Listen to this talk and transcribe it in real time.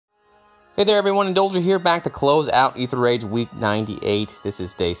Hey there everyone, Indulger here, back to close out Aether Rage week 98. This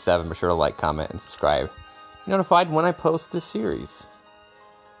is day 7, be sure to like, comment, and subscribe. Be notified when I post this series.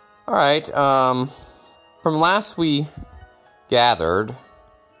 Alright, from last we gathered, I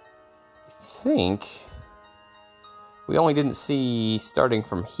think we only didn't see starting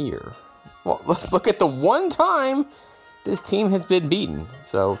from here. Well, let's look at the one time this team has been beaten.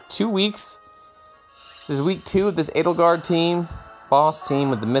 So, 2 weeks. This is week 2 of this Edelgard team, boss team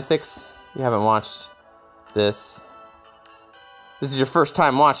with the Mythics. If you haven't watched this is your first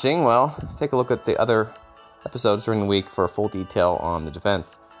time watching, well, take a look at the other episodes during the week for a full detail on the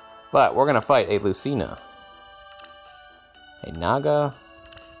defense. But we're going to fight a Lucina, a Naga.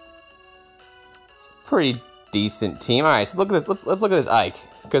 It's a pretty decent team. Alright, so look at this. Let's look at this Ike.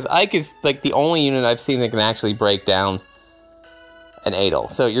 Because Ike is like the only unit I've seen that can actually break down an Adel.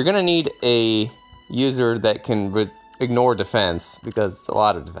 So you're going to need a user that can ignore defense, because it's a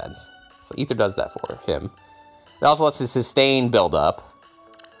lot of defense. So Aether does that for him. It also lets his sustain build up.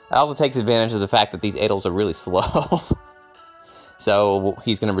 It also takes advantage of the fact that these Adels are really slow. So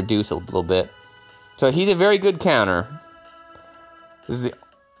he's going to reduce a little bit. So he's a very good counter. This is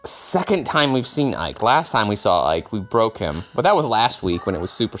the second time we've seen Ike. Last time we saw Ike, we broke him. But that was last week when it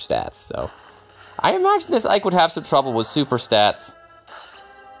was super stats. So I imagine this Ike would have some trouble with super stats.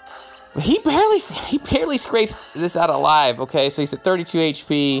 But he barely scrapes this out alive. Okay, so he's at 32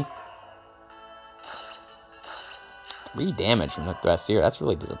 HP. 3 damage from the thrust here. That's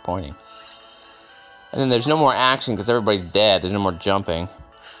really disappointing. And then there's no more action because everybody's dead. There's no more jumping.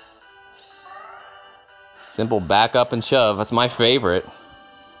 Simple back up and shove. That's my favorite.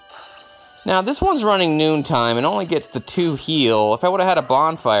 Now, this one's running noontime and only gets the 2 heal. If I would have had a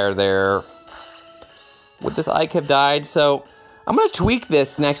bonfire there, would this Ike have died? So, I'm going to tweak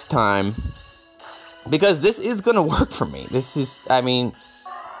this next time, because this is going to work for me. This is, I mean,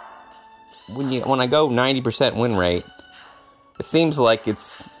 when I go 90% win rate, it seems like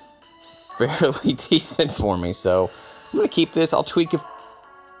it's fairly decent for me. So, I'm going to keep this. I'll tweak a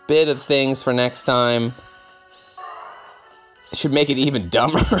bit of things for next time. It should make it even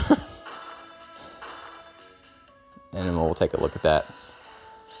dumber. And then we'll take a look at that.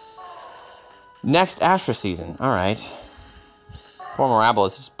 Next Astra season. Alright. Poor Mirabel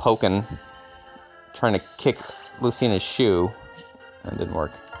is just poking, trying to kick Lucina's shoe, and it didn't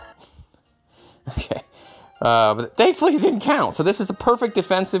work. Okay. But thankfully it didn't count, so this is a perfect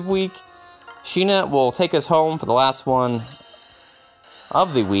defensive week. Sheena will take us home for the last one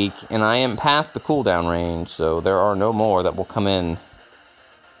of the week, and I am past the cooldown range, so there are no more that will come in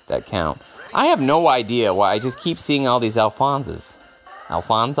that count. I have no idea why I just keep seeing all these Alphonses.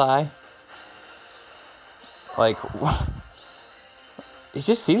 Alphonsi? Like, it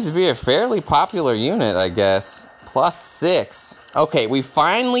just seems to be a fairly popular unit, I guess. +6. Okay, we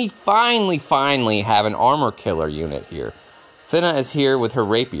finally have an armor killer unit here. Finna is here with her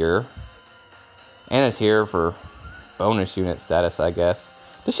rapier. Anna's here for bonus unit status, I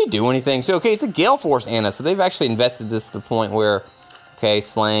guess. Does she do anything? So, okay, it's a Gale Force Anna, so they've actually invested this to the point where, okay,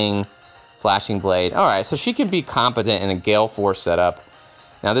 slaying, flashing blade. Alright, so she can be competent in a Gale Force setup.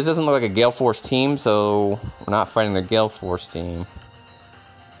 Now, this doesn't look like a Gale Force team, so we're not fighting their Gale Force team.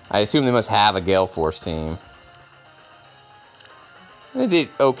 I assume they must have a Gale Force team. They did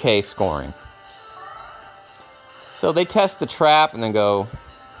okay scoring. So they test the trap and then go,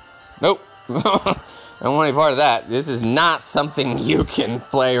 nope, I don't want any part of that. This is not something you can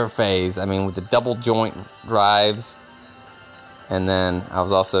play or phase. I mean, with the double joint drives, and then I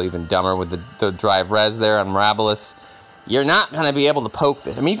was also even dumber with the drive res there on Mirabilis. You're not going to be able to poke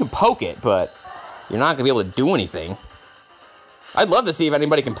this. I mean, you can poke it, but you're not going to be able to do anything. I'd love to see if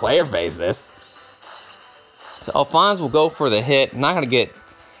anybody can play or phase this. So Alphonse will go for the hit. Not gonna get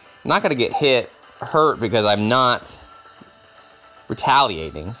hurt because I'm not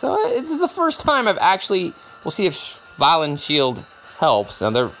retaliating. So this is the first time I've actually. We'll see if Violent Shield helps.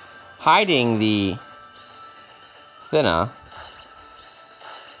 Now they're hiding the Finna,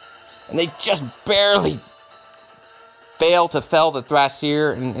 and they just barely fail to fell the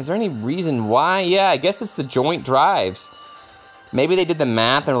Thrasier. And is there any reason why? Yeah, I guess it's the joint drives. Maybe they did the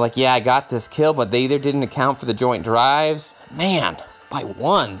math and were like, yeah, I got this kill, but they either didn't account for the joint drives. Man, by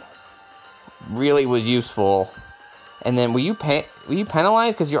 1. Really was useful. And then, will you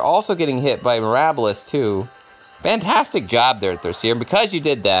penalized? Because you're also getting hit by Mirabilis, too. Fantastic job there, Thrasier. Because you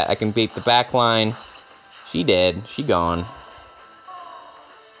did that, I can beat the back line. She did. She gone.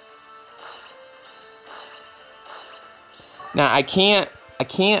 Now, I can't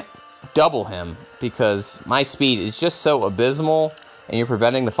double him, because my speed is just so abysmal, and you're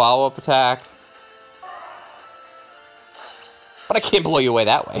preventing the follow-up attack. But I can't blow you away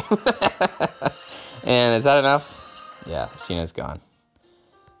that way. And is that enough? Yeah, Sheena's gone.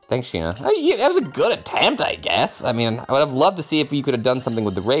 Thanks, Sheena. That was a good attempt, I guess. I mean, I would have loved to see if you could have done something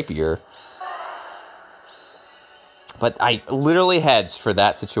with the rapier. But I literally hedged for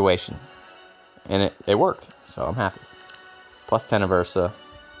that situation. And it worked, so I'm happy. Plus 10 Aversa.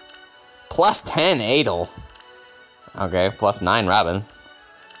 Plus 10 Adel. Okay, plus 9 Robin.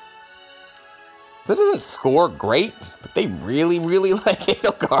 This doesn't score great, but they really, really like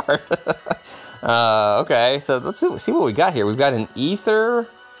Edelgard. Okay, so let's see what we got here. We've got an Aether.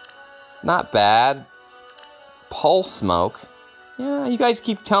 Not bad. Pulse Smoke. Yeah, you guys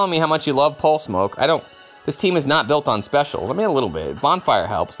keep telling me how much you love Pulse Smoke. This team is not built on specials. I mean, a little bit. Bonfire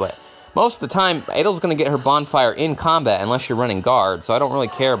helps, but most of the time, Adel's going to get her Bonfire in combat unless you're running guard, so I don't really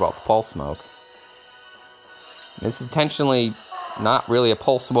care about the Pulse Smoke. This is intentionally not really a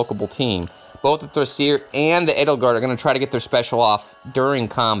Pulse Smokeable team. Both the Thracier and the Edelgard are going to try to get their special off during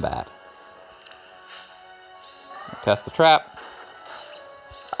combat. Test the trap.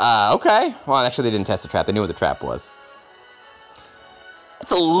 Okay. Well, actually, they didn't test the trap. They knew what the trap was.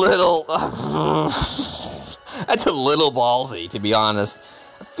 That's a little... that's a little ballsy, to be honest.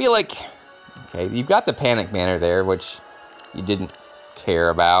 I feel like... Okay, you've got the Panic Banner there, which you didn't care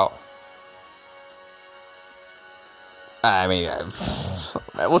about. I mean,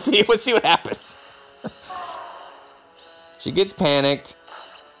 we'll see what happens. She gets panicked.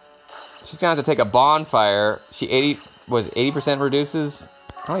 She's gonna have to take a Bonfire. She 80% reduces.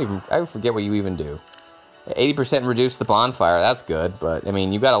 I forget what you even do. 80% reduce the Bonfire. That's good, but I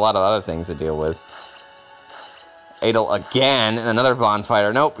mean, you've got a lot of other things to deal with. Adel again, and another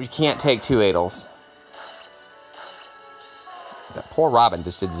Bonfire. Nope, you can't take 2 Adels. That poor Robin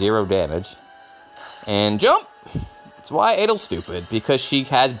just did 0 damage. And jump! That's why Adel's stupid, because she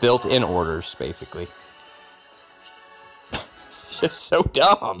has built-in orders, basically. Just so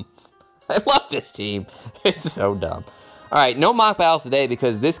dumb. I love this team. It's so dumb. Alright, no mock battles today,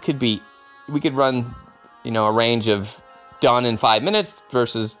 because this could be... We could run, you know, a range of done in 5 minutes,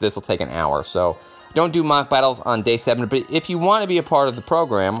 versus this will take an hour, so... Don't do mock battles on day 7, but if you want to be a part of the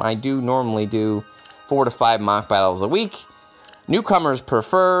program, I do normally do 4 to 5 mock battles a week. Newcomers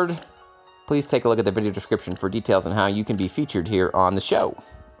preferred. Please take a look at the video description for details on how you can be featured here on the show.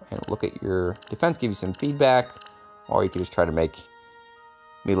 And look at your defense, give you some feedback, or you could just try to make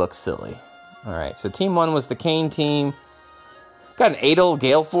me look silly. Alright, so team 1 was the Kane team. Got an Adel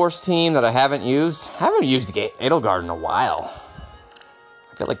Gale Force team that I haven't used. I haven't used Edelgard in a while.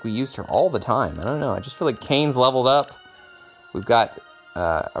 I feel like we used her all the time. I don't know. I just feel like Kane's leveled up. We've got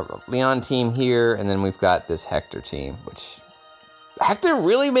a Leon team here, and then we've got this Hector team, which... Hector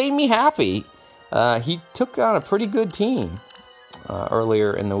really made me happy. He took on a pretty good team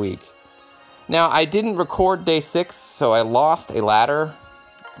earlier in the week. Now, I didn't record day 6, so I lost a ladder.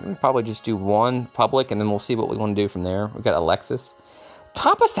 We'll probably just do 1 public, and then we'll see what we want to do from there. We've got Alexis.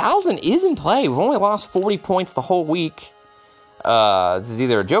 Top 1,000 is in play. We've only lost 40 points the whole week. This is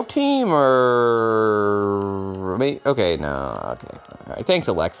either a joke team or... Okay, no, okay. Alright, thanks,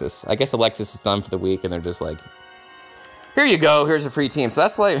 Alexis. I guess Alexis is done for the week, and they're just like, here you go, here's a free team. So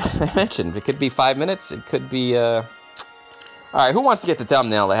that's like I mentioned. It could be 5 minutes. It could be, Alright, who wants to get the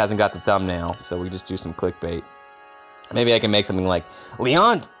thumbnail that hasn't got the thumbnail? So we just do some clickbait. Maybe I can make something like,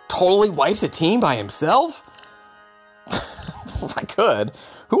 Leon totally wipes a team by himself? I could.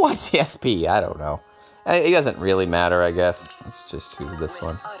 Who wants the SP? I don't know. It doesn't really matter, I guess. Let's just choose this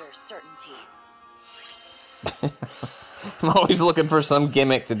one. Utter certainty. I'm always looking for some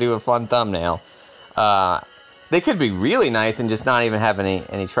gimmick to do a fun thumbnail. They could be really nice and just not even have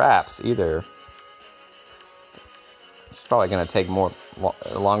any traps either. It's probably going to take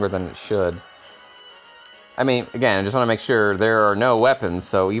longer than it should. I mean, again, I just want to make sure there are no weapons,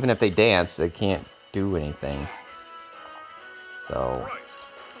 so even if they dance, they can't do anything. So...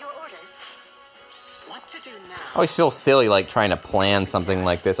 I always feel silly, like, trying to plan something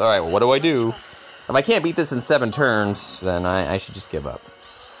like this. Alright, well, what do I do? If I can't beat this in 7 turns, then I should just give up.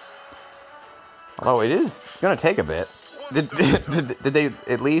 Although, it is gonna take a bit. Did they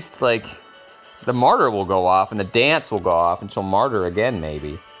at least, like... The Martyr will go off, and the Dance will go off, and she'll Martyr again,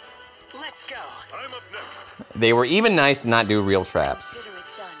 maybe. Let's go. I'm up next. They were even nice to not do real traps. Consider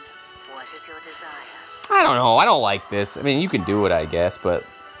it done. What is your desire? I don't know, I don't like this. I mean, you can do it, I guess, but...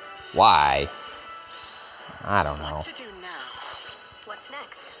 Why? I don't know. What to do now? What's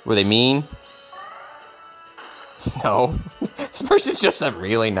next? Were they mean? No. This person's just a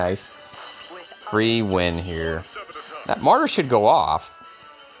really nice free win here. That Martyr should go off.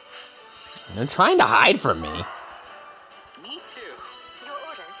 They're trying to hide from me. Me too. Your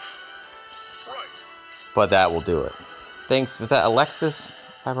orders. Right. But that will do it. Thanks. Was that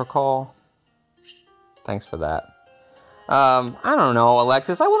Alexis, if I recall? Thanks for that. I don't know,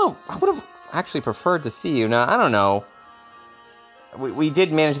 Alexis. I would have actually preferred to see you. Now, I don't know. We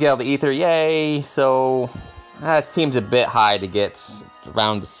did manage to get all the ether, yay. So that seems a bit high to get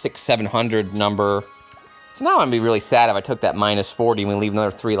around the 600-700 number. So now I'm gonna be really sad if I took that -40 and we leave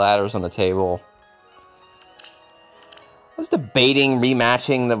another 3 ladders on the table. I was debating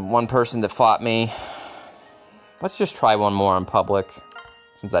rematching the one person that fought me. Let's just try one more in public,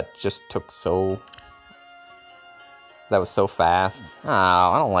 since that just took so... That was so fast. Oh,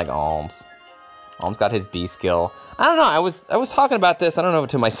 I don't like Alms. Alms got his B skill. I don't know, I was talking about this, I don't know,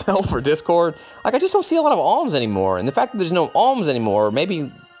 to myself or Discord. Like, I just don't see a lot of Alms anymore. And the fact that there's no Alms anymore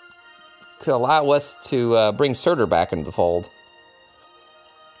maybe could allow us to bring Surtur back into the fold.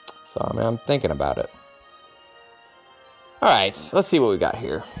 So, I mean, I'm thinking about it. Alright, let's see what we got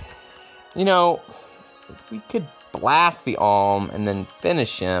here. You know, if we could blast the Alm and then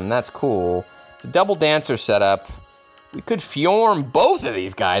finish him, that's cool. It's a double dancer setup. We could Fjorm both of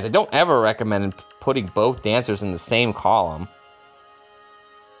these guys. I don't ever recommend putting both dancers in the same column.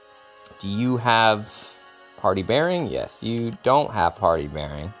 Do you have Party Bearing? Yes, you don't have Party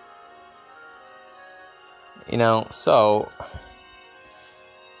Bearing. You know, so...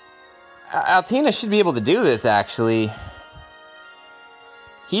 Altina should be able to do this, actually.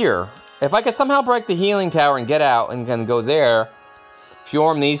 Here. If I could somehow break the healing tower and get out and then go there,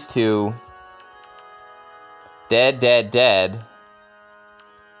 Fjorm these two... Dead, dead, dead.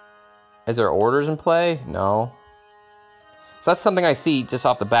 Is there orders in play? No. So that's something I see just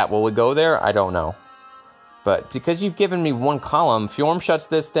off the bat. Will we go there? I don't know. But because you've given me one column, Fjorm shuts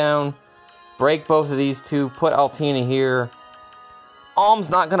this down. Break both of these two. Put Altina here. Alm's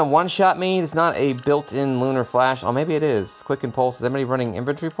not going to one-shot me. It's not a built-in Lunar Flash. Oh, maybe it is. Quicken Pulse. Is anybody running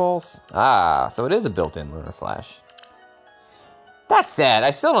Infantry Pulse? Ah, so it is a built-in Lunar Flash. That's sad.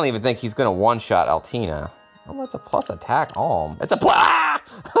 I still don't even think he's going to one-shot Altina. Oh, that's a plus attack Alm. It's a plus... Ah!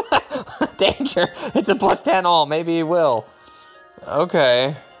 Danger! It's a plus 10 Alm. Maybe he will.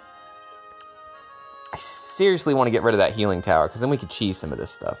 Okay. I seriously want to get rid of that healing tower, because then we could cheese some of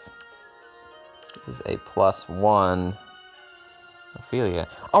this stuff. This is a +1. Ophelia.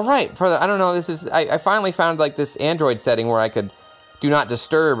 Alright, I don't know, this is... I finally found, like, this Android setting where I could do not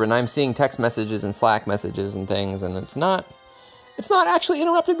disturb, and I'm seeing text messages and Slack messages and things, and it's not actually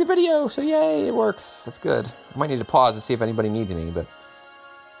interrupting the video, so yay, it works. That's good. I might need to pause to see if anybody needs me, but...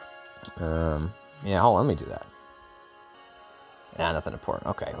 yeah, hold on, let me do that. Nah, nothing important.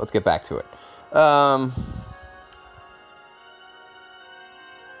 Okay, let's get back to it.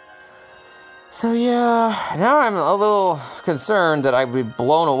 So yeah, now I'm a little concerned that I'd be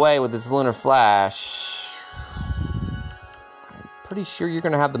blown away with this Lunar Flash. I'm pretty sure you're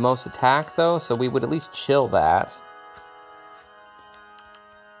going to have the most attack, though, so we would at least chill that.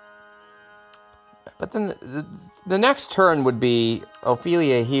 But then the next turn would be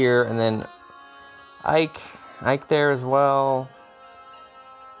Ophelia here, and then Ike there as well.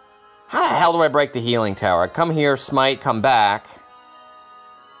 How the hell do I break the healing tower? I come here, smite, come back.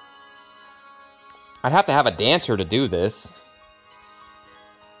 I'd have to have a dancer to do this.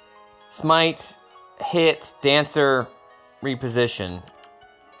 Smite, hit, dancer, reposition.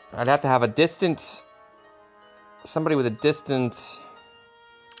 I'd have to have a distant... Somebody with a distant...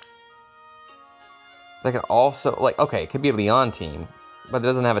 That could also... Like, okay, it could be a Leon team, but it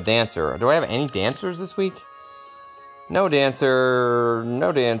doesn't have a dancer. Do I have any dancers this week? No dancer,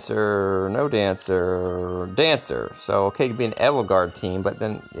 no dancer, no dancer, dancer. So, okay, it could be an Edelgard team, but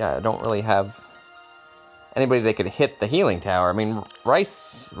then, yeah, I don't really have anybody that could hit the healing tower. I mean,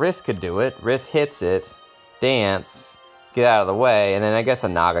 Riss could do it. Riss hits it, dance, get out of the way, and then I guess a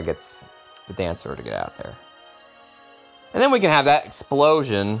Naga gets the dancer to get out there. And then we can have that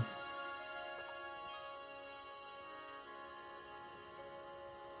explosion.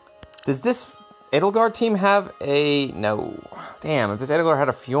 Does this Edelgard team have a... No. Damn, if this Edelgard had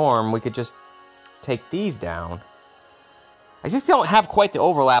a Fjorm, we could just take these down. I just don't have quite the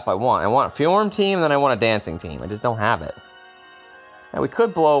overlap I want. I want a Fjorm team, and then I want a dancing team. I just don't have it. Now, we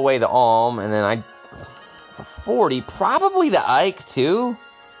could blow away the Alm, and then it's a 40. Probably the Ike, too.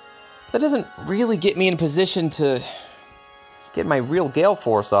 That doesn't really get me in a position to get my real Gale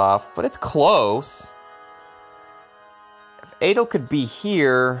Force off, but it's close. If Adel could be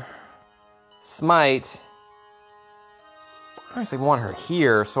here... Smite. I actually want her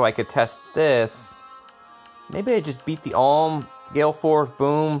here so I could test this. Maybe I just beat the Alm, Gale Force,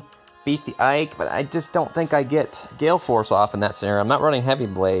 boom, beat the Ike, but I just don't think I get Gale Force off in that scenario. I'm not running Heavy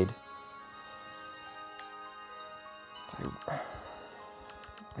Blade.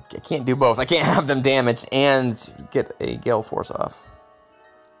 I Can't do both. I can't have them damaged and get a Gale Force off.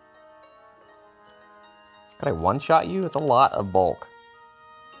 Could I one-shot you? It's a lot of bulk.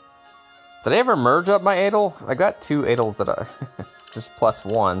 Did I ever merge up my Adel? I got 2 Adels that I... just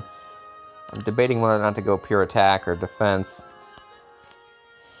 +1. I'm debating whether or not to go pure attack or defense.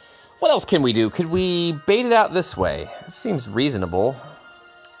 What else can we do? Could we bait it out this way? This seems reasonable.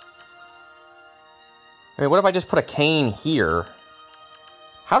 I mean, what if I just put a cane here?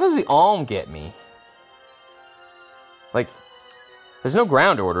 How does the Alm get me? Like, there's no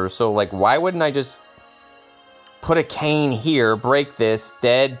ground order, so, like, why wouldn't I just put a cane here, break this,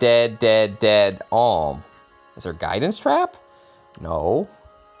 dead, dead, dead, dead, Alm? Is there a guidance trap? No.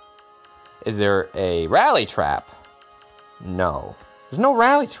 Is there a rally trap? No. There's no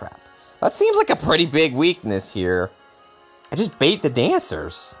rally trap. That seems like a pretty big weakness here. I just bait the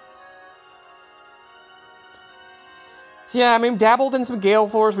dancers. Yeah, I mean, dabbled in some Gale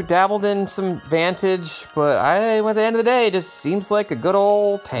Force, we dabbled in some Vantage, but at the end of the day, it just seems like a good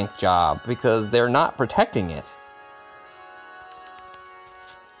old tank job, because they're not protecting it.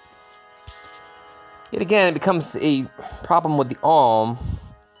 Yet again, it becomes a problem with the Alm.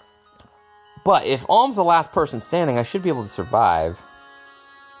 But if Alm's the last person standing, I should be able to survive.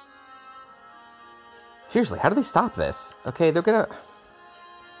 Seriously, how do they stop this? Okay, they're gonna...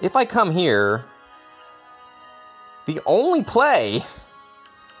 If I come here, the only play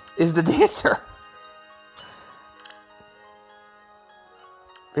is the Dancer.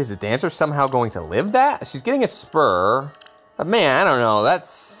 Is the Dancer somehow going to live that? She's getting a spur. But man, I don't know.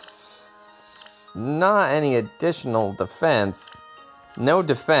 That's not any additional defense. No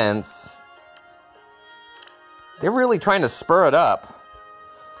defense. They're really trying to spur it up.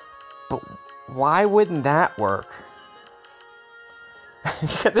 But why wouldn't that work?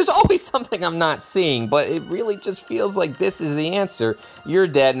 There's always something I'm not seeing, but it really just feels like this is the answer. You're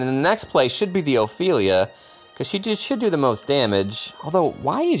dead, and the next play should be the Ophelia, because she just should do the most damage. Although,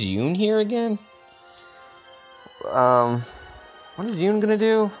 why is Yoon here again? What is Yoon gonna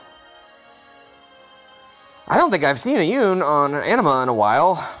do? I don't think I've seen a Yoon on Anima in a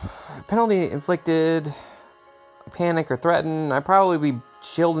while. Penalty inflicted, panic or threaten. I'd probably be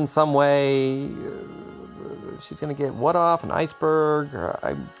chilled in some way. She's going to get what off? An iceberg?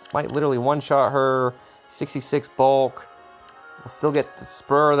 I might literally one-shot her. 66 bulk. We'll still get the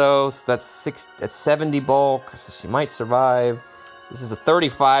spur, though, so that's 70 bulk, so she might survive. This is a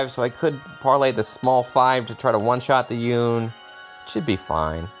 35, so I could parlay the small 5 to try to one-shot the Yoon. Should be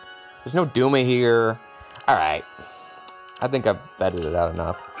fine. There's no Duma here. Alright. I think I've vetted it out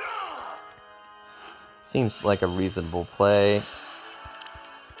enough. Seems like a reasonable play.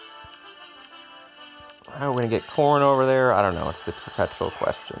 How are we going to get corn over there? I don't know. It's the perpetual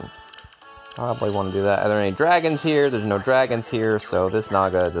question. Probably want to do that. Are there any dragons here? There's no dragons here, so this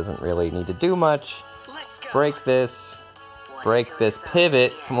Naga doesn't really need to do much. Break this. Break this.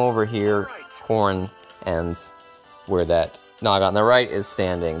 Pivot. Come over here. Corn ends where that Naga on the right is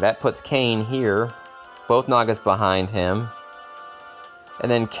standing. That puts Kane here. Both Nagas behind him.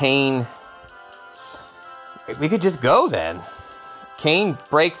 And then Kane... We could just go then. Kane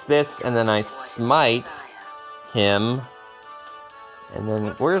breaks this, and then I smite him. And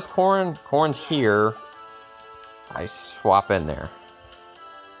then, where's Corn? Corn's here. I swap in there.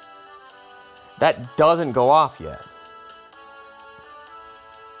 That doesn't go off yet.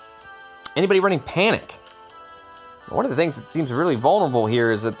 Anybody running panic? One of the things that seems really vulnerable here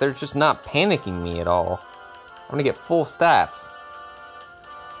is that they're just not panicking me at all. I'm gonna get full stats.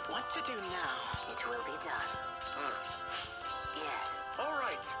 What to do now? It will be done. Yes. All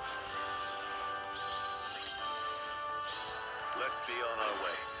right. Let's be on our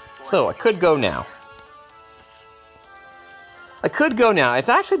way. So, I could go now. I could go now. It's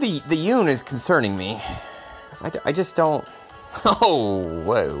actually the Yoon is concerning me. I just don't... Oh,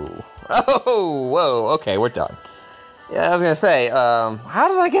 whoa. Oh, whoa. Okay, we're done. Yeah, I was gonna say, how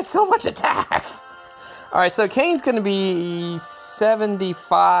did I get so much attack? Alright, so Kane's gonna be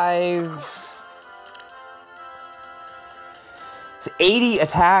 75... It's 80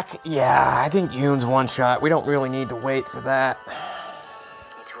 attack? Yeah, I think Yoon's one shot. We don't really need to wait for that.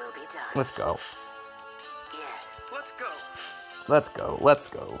 It will be done. Let's go. Yes. Let's go. Let's go, let's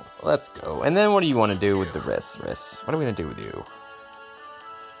go, let's go. And then what do you want to do with the Riss? What are we gonna do with you?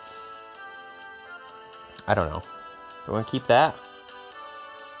 I don't know. Do we want to keep that?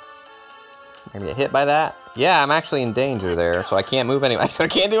 I'm gonna get hit by that? Yeah, I'm actually in danger there, so I can't move anyway. So I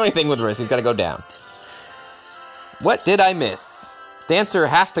can't do anything with Riss. He's gotta go down. What did I miss? Dancer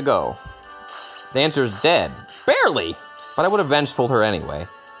has to go. Dancer's dead. Barely! But I would have vengeful her anyway.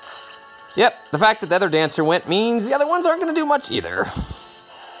 Yep, the fact that the other Dancer went means the other ones aren't gonna do much either.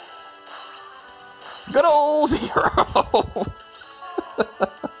 Good old 0.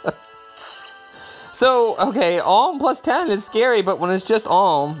 So, okay, Alm plus 10 is scary, but when it's just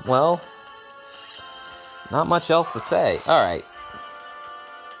Alm, well, not much else to say. Alright.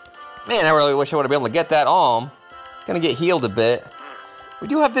 Man, I really wish I would have been able to get that Alm. It's gonna get healed a bit. We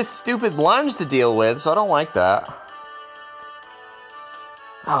do have this stupid lunge to deal with, so I don't like that.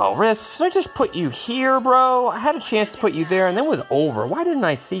 Oh, Risk, should I just put you here, bro? I had a chance to put you there, and then it was over. Why didn't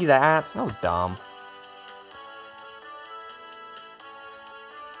I see that? That was dumb.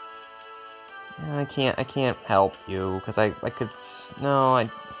 I can't help you, because I could, no,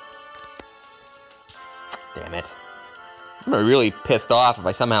 damn it. I'm gonna be really pissed off if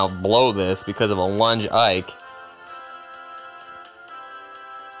I somehow blow this because of a lunge Ike.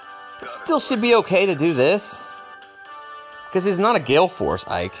 It still should be okay to do this, because it's not a Gale Force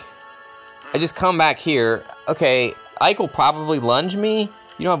Ike. I just come back here, okay, Ike will probably lunge me.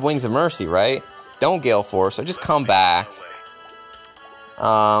 You don't have Wings of Mercy, right? Don't Gale Force, so just come back.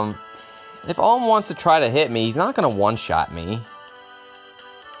 If Alm wants to try to hit me, he's not going to one-shot me.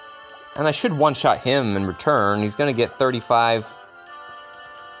 And I should one-shot him in return. He's going to get 35.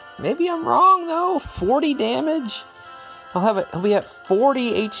 Maybe I'm wrong, though. 40 damage? He'll be at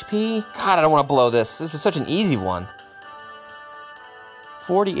 40 HP. God, I don't want to blow this. This is such an easy one.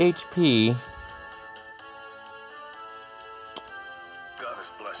 40 HP.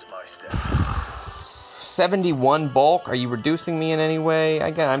 Goddess bless my step. 71 bulk. Are you reducing me in any way?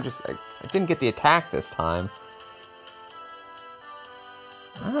 Again, I didn't get the attack this time.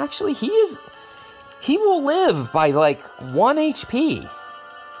 Actually, he will live by like 1 HP.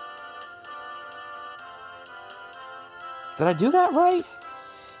 Did I do that right?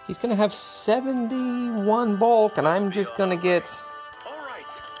 He's gonna have 71 bulk, and I'm just gonna get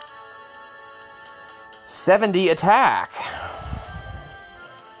 70 attack.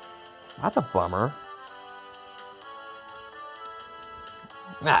 That's a bummer.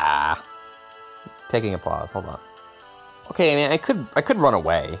 Taking a pause. Hold on. Okay, man, I could run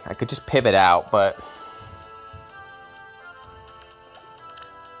away. I could just pivot out, but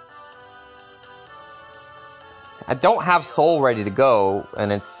I don't have soul ready to go,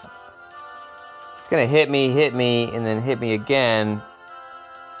 and it's gonna hit me, and then hit me again.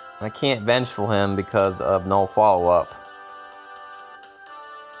 I can't vengeful him because of no follow-up.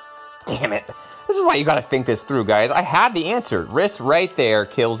 Damn it. This is why you gotta think this through, guys. I had the answer. Risk right there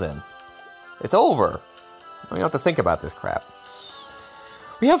kills him. It's over. You don't have to think about this crap.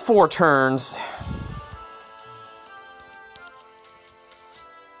 We have 4 turns.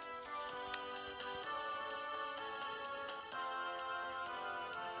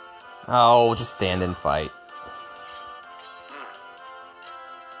 Oh, just stand and fight.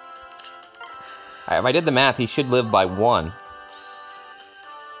 If I did the math, he should live by 1.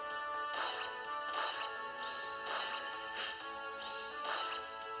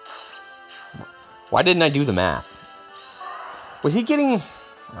 Why didn't I do the math? Was he getting...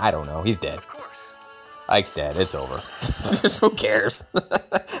 I don't know. He's dead. Of course. Ike's dead. It's over. Who cares?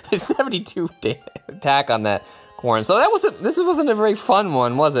 There's 72 attack on that corn. So this wasn't a very fun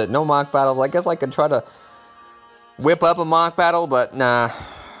one, was it? No mock battles. I guess I could try to whip up a mock battle, but nah.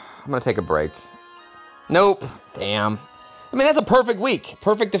 I'm going to take a break. Nope. Damn. I mean, that's a perfect week.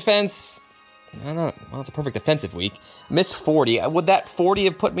 Perfect defense. I don't know. Well, it's a perfect defensive week. Missed 40. Would that 40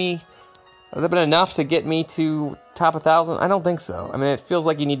 have put me... Would that have been enough to get me to top 1,000? I don't think so. I mean, it feels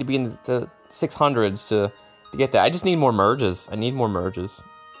like you need to be in the 600s to get that. I just need more merges. I need more merges.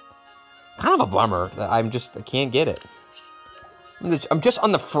 Kind of a bummer that I can't get it. I'm just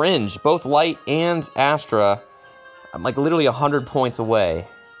on the fringe. Both Light and Astra. I'm like literally 100 points away.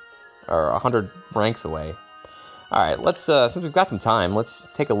 Or 100 ranks away. Alright, let's, since we've got some time, let's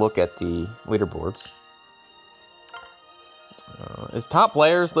take a look at the leaderboards. Is top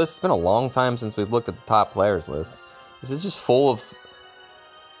players list? It's been a long time since we've looked at the top players list. Is it just full of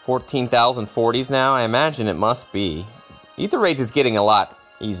 14,040s now? I imagine it must be. Aether Rage is getting a lot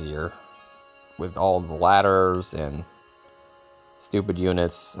easier with all the ladders and stupid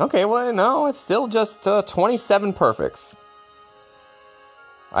units. Okay, well, no, it's still just 27 perfects.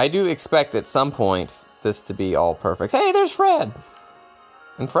 I do expect at some point this to be all perfects. Hey, there's Fred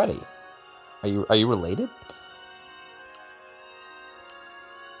and Freddy. Are you related?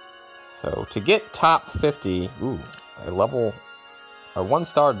 So, to get top 50, ooh, a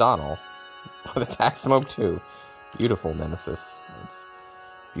 1-star Donald with attack smoke 2. Beautiful Nemesis. It's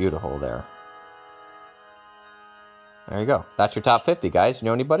beautiful there. There you go. That's your top 50, guys. You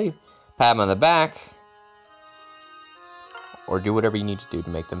know anybody? Pat them on the back. Or do whatever you need to do to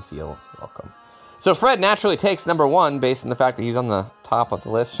make them feel welcome. So Fred naturally takes number 1 based on the fact that he's on the top of the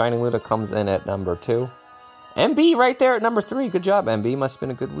list. Shining Luda comes in at number 2. MB right there at number 3. Good job, MB. Must have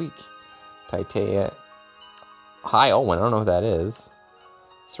been a good week. Titania. Hi, Owen. I don't know who that is.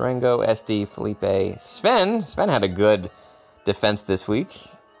 Serengo, SD, Felipe. Sven had a good defense this week.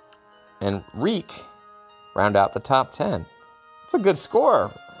 And Reek round out the top 10. It's a good score,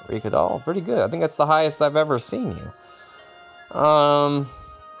 reekhadol. Pretty good. I think that's the highest I've ever seen you.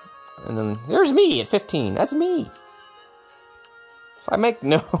 And then there's me at 15. That's me. So I make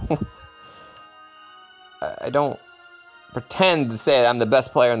no... I don't pretend to say I'm the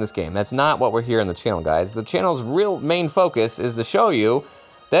best player in this game. That's not what we're here in the channel, guys. The channel's real main focus is to show you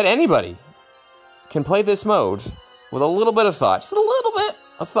that anybody can play this mode with a little bit of thought. Just a little bit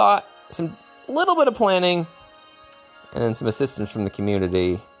of thought, a little bit of planning, and then some assistance from the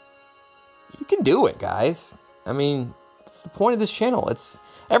community. You can do it, guys. I mean, that's the point of this channel.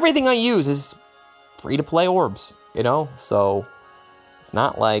 Everything I use is free-to-play orbs, you know? So it's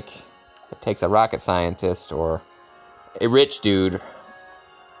not like it takes a rocket scientist or a rich dude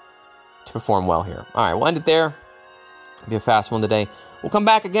to perform well here. All right, we'll end it there. Be a fast one today. We'll come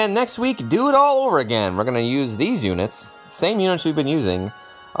back again next week, do it all over again. We're going to use these units, same units we've been using.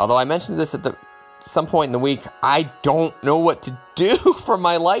 Although I mentioned this at some point in the week, I don't know what to do for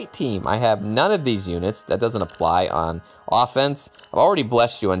my light team. I have none of these units. That doesn't apply on offense. I've already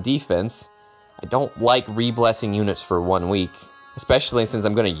blessed you on defense. I don't like re-blessing units for 1 week, especially since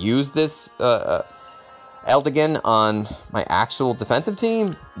I'm going to use this Eldigan on my actual defensive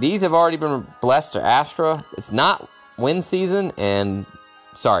team. These have already been blessed to Astra. It's not win season, and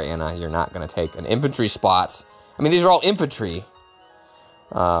sorry, Anna, you're not going to take an infantry spot. I mean, these are all infantry.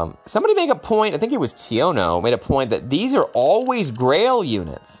 Somebody made a point, I think it was Teono, made a point that these are always Grail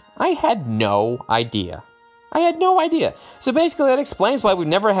units. I had no idea. So basically that explains why we've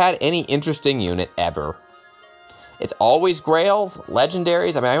never had any interesting unit ever. It's always Grails,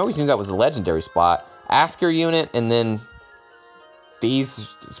 Legendaries. I mean, I always knew that was the Legendary spot. Asker unit, and then these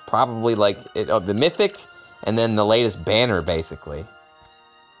is probably like the Mythic, and then the latest banner, basically.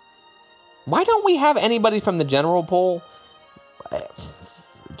 Why don't we have anybody from the general pool?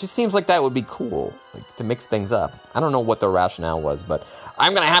 It just seems like that would be cool, like, to mix things up. I don't know what the rationale was, but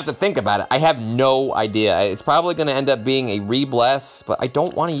I'm going to have to think about it. I have no idea. It's probably going to end up being a re-bless, but I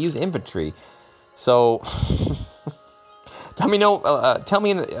don't want to use infantry. So, tell me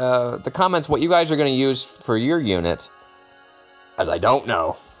in the comments what you guys are going to use for your unit, as I don't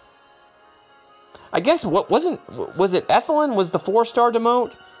know. I guess, was it Epsilon was the 4-star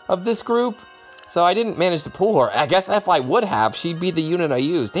demote of this group? So I didn't manage to pull her. I guess if I would have, she'd be the unit I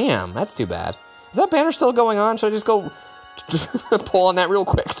used. Damn, that's too bad. Is that banner still going on? Should I just go pull on that real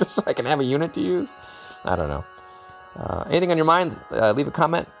quick just so I can have a unit to use? I don't know. Anything on your mind, leave a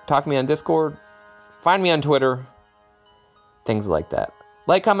comment. Talk to me on Discord. Find me on Twitter. Things like that.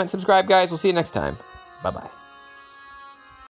 Like, comment, subscribe, guys. We'll see you next time. Bye-bye.